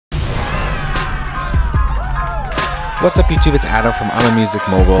What's up YouTube, it's Adam from I'm a Music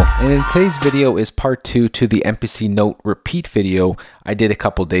Mogul, and in today's video is part 2 to the MPC note repeat video I did a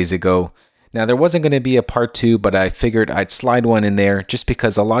couple days ago. Now there wasn't going to be a part 2, but I figured I'd slide one in there just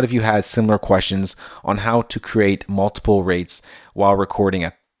because a lot of you had similar questions on how to create multiple rates while recording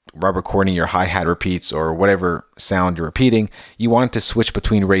your hi-hat repeats or whatever sound you're repeating. You wanted to switch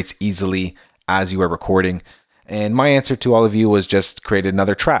between rates easily as you are recording, and my answer to all of you was just create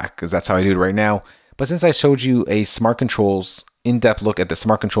another track, because that's how I do it right now. But since I showed you a smart controls in-depth look at the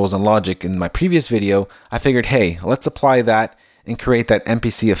smart controls and logic in my previous video, I figured, hey, let's apply that and create that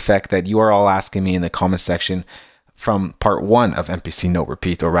MPC effect that you are all asking me in the comment section from part 1 of MPC note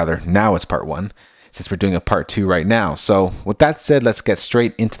repeat, or rather now it's part 1 since we're doing a part 2 right now. So with that said, let's get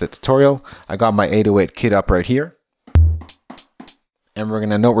straight into the tutorial. I got my 808 kit up right here, and we're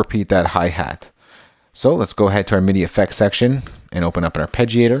gonna note repeat that hi-hat. So let's go ahead to our MIDI FX section and open up an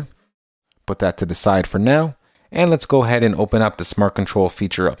Arpeggiator. Put that to the side for now, and let's go ahead and open up the smart control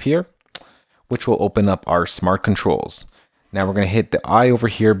feature up here, which will open up our smart controls. Now we're going to hit the I over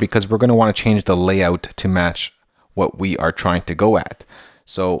here because we're going to want to change the layout to match what we are trying to go at.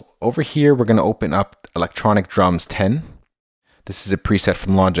 So over here we're going to open up electronic drums 10. This is a preset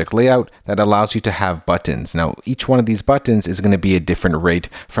from Logic Layout that allows you to have buttons. Now each one of these buttons is going to be a different rate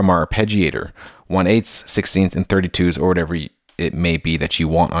from our arpeggiator, 1/8, 16ths, and 32s, or whatever it may be that you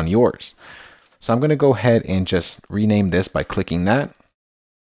want on yours. So I'm going to go ahead and just rename this by clicking that.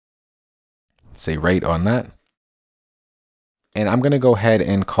 Say rate on that. And I'm going to go ahead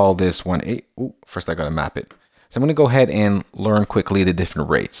and call this 1/8. Ooh, first I got to map it. So I'm going to go ahead and learn quickly the different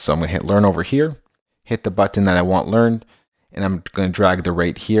rates. So I'm going to hit learn over here, hit the button that I want learned, and I'm going to drag the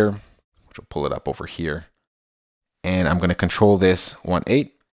rate here, which will pull it up over here. And I'm going to control this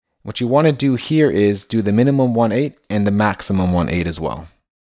 1/8. What you want to do here is do the minimum 1/8 and the maximum 1/8 as well.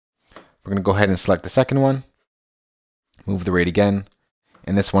 We're going to go ahead and select the second one, move the rate again,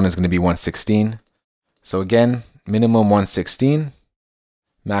 and this one is going to be 1/16. So again, minimum 1/16,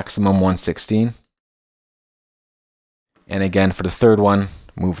 maximum 1/16. And again, for the third one,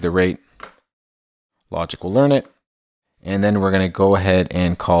 move the rate. Logic will learn it. And then we're going to go ahead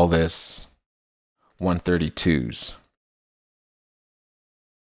and call this 1/32s.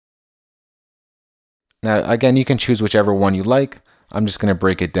 Now, again, you can choose whichever one you like. I'm just going to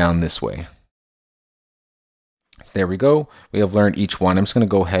break it down this way. So there we go. We have learned each one. I'm just going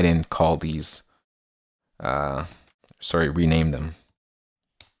to go ahead and call these, rename them.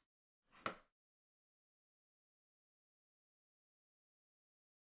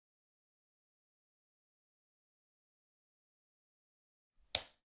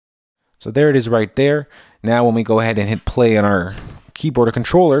 So there it is right there. Now when we go ahead and hit play on our keyboard or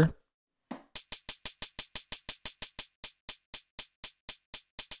controller,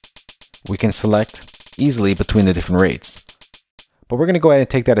 we can select easily between the different rates. But we're going to go ahead and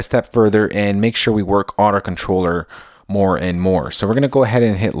take that a step further and make sure we work on our controller more and more. So we're going to go ahead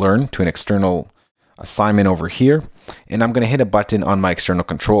and hit learn to an external assignment over here, and I'm going to hit a button on my external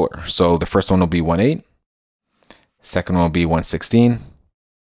controller. So the first one will be 1/8, second one will be 1/16,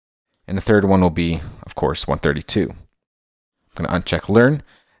 and the third one will be, of course, 1/32. I'm going to uncheck learn.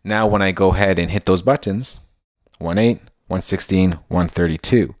 Now when I go ahead and hit those buttons, 1/8, 1/16,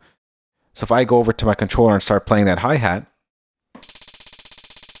 1/32. So if I go over to my controller and start playing that hi-hat,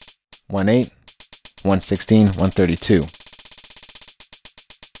 1/8, 1/16, 1/32.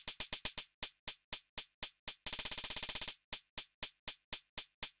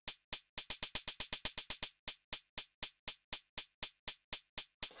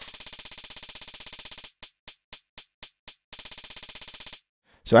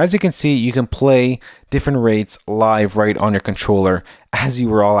 So as you can see, you can play different rates live right on your controller, as you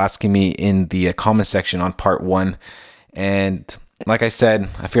were all asking me in the comment section on part 1. And like I said,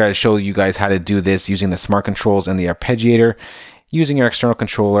 I figured I'd show you guys how to do this using the smart controls and the arpeggiator, using your external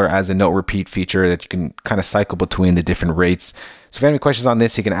controller as a note repeat feature that you can kind of cycle between the different rates. So if you have any questions on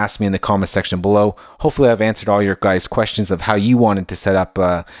this, you can ask me in the comment section below. Hopefully I've answered all your guys' questions of how you wanted to set up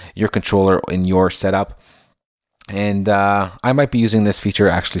your controller in your setup. And I might be using this feature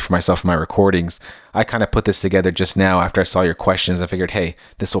actually for myself in my recordings. I kind of put this together just now after I saw your questions. I figured, hey,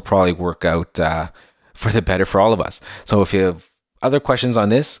 this will probably work out for the better for all of us. So if you have other questions on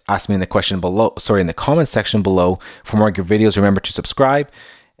this, ask me in the comment section below. For more good videos, remember to subscribe.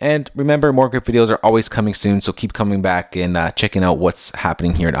 And remember, more good videos are always coming soon. So keep coming back and checking out what's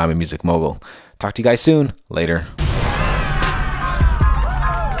happening here at I'm a Music Mogul. Talk to you guys soon. Later.